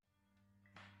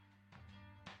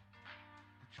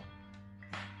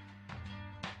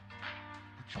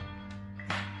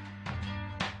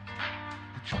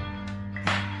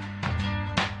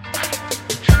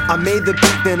I made the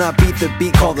beat, then I beat the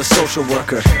beat, called the social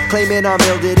worker. Claiming I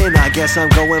mailed it in, I guess I'm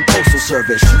going postal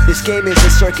service. This game is a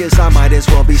circus, I might as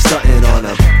well be stunting on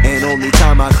them. And only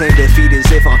time I claim defeat is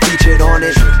if I'm featured on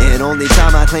it. And only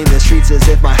time I claim the streets is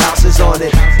if my house is on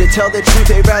it. To tell the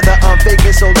truth, they rather I'm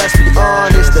faking, so let's be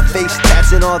honest. The face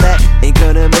tats and all that ain't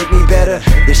gonna make me better.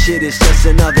 This shit is just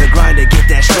another grind to get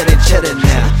that shredded cheddar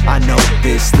now. I know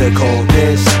this, the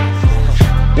coldness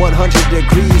 100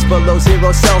 degrees below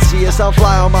 0 Celsius. I'm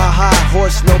fly on my high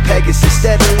horse, no Pegasus.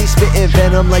 Steadily spitting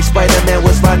venom like Spider-Man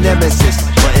was my nemesis.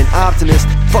 But an optimist,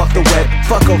 fuck the web,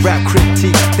 fuck a rap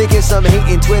critique. Thinking some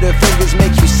hating Twitter fingers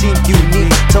make you seem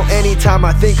unique. So anytime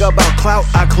I think about clout,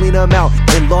 I clean them out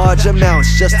in large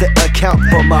amounts just to account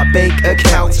for my bank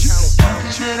accounts.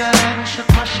 Said I haven't shook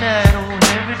my shadow.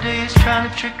 Every day is trying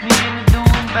to trick me into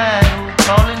doing battle.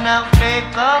 Calling out fake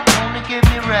up, wanna get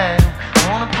me rattled.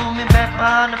 Wanna pull me back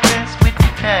behind the fence with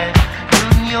the cat.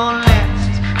 Building your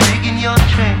lenses, digging your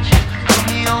trenches. Put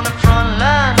me on the front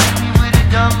line, hit me with a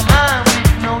dumb mind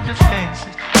with no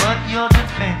defenses. But your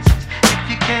defenses,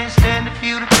 if you can't stand to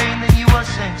feel the pain, then you are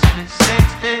senseless.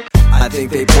 Senseless. I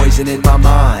think they poisoning my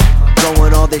mind,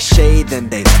 throwing all this shade, then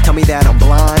they tell me that I'm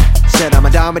blind. Said I'm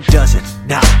a dime a dozen,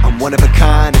 nah, I'm one of a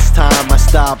kind. It's time I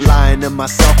stop lying to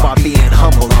myself by being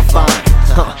humble, I'm fine.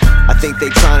 I think they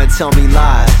trying to tell me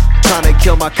lies, trying to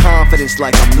kill my confidence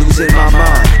like I'm losing my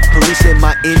mind. Policing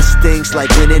my instincts like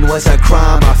winning was a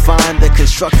crime. I find the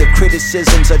constructive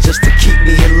criticisms are just to keep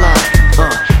me in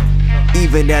line.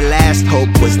 Even that last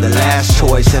hope was the last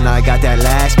choice, and I got that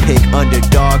last pick,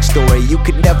 underdog story. You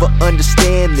could never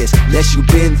understand this unless you've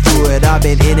been through it. I've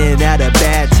been in and out of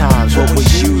bad times. What was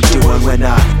you doing when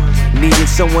I needed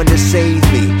someone to save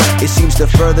me? It seems the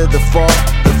further the fall,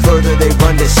 the further they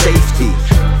run to safety.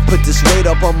 Put this weight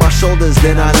up on my shoulders,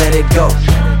 then I let it go.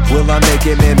 Will I make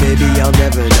it, man? Maybe I'll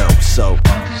never know. So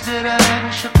That I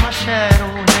haven't shook my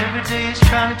shadow. Every day is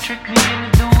trying to trick me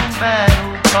into doing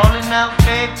battle. Calling out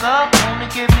fake up, wanna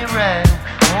get me rattled.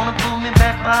 Wanna pull me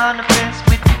back behind the fence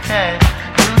with the cat.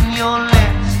 Building your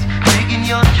lenses, digging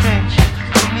your trenches.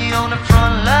 Put me on the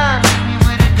front line, hit me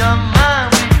with a dumb mind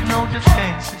with no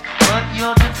defenses. But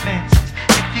your defenses,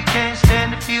 if you can't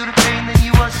stand to feel the pain, then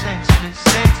you are senseless.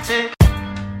 Senseless.